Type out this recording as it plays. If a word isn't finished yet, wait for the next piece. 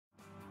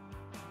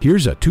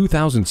Here's a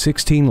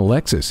 2016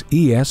 Lexus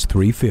ES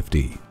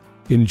 350.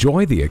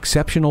 Enjoy the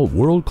exceptional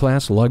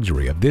world-class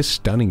luxury of this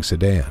stunning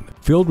sedan,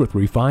 filled with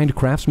refined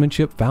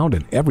craftsmanship found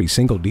in every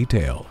single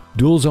detail.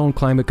 Dual-zone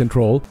climate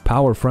control,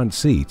 power front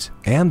seats,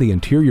 and the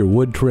interior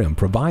wood trim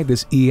provide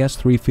this ES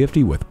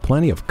 350 with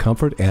plenty of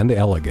comfort and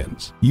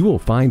elegance. You will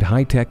find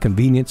high-tech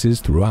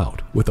conveniences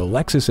throughout with a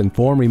Lexus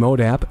Inform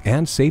remote app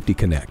and Safety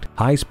Connect,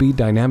 high-speed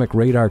dynamic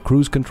radar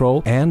cruise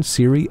control, and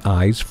Siri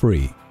Eyes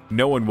Free.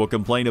 No one will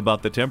complain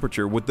about the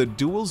temperature with the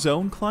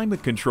dual-zone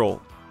climate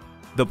control.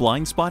 The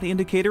blind spot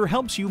indicator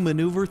helps you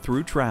maneuver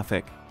through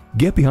traffic.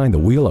 Get behind the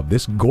wheel of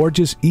this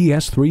gorgeous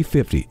ES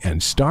 350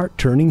 and start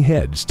turning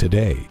heads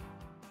today.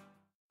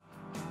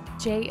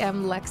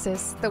 JM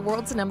Lexus, the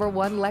world's #1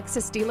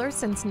 Lexus dealer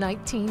since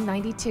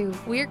 1992.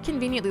 We're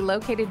conveniently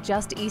located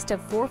just east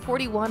of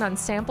 441 on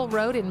Sample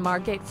Road in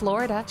Margate,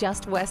 Florida,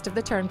 just west of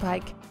the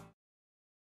Turnpike.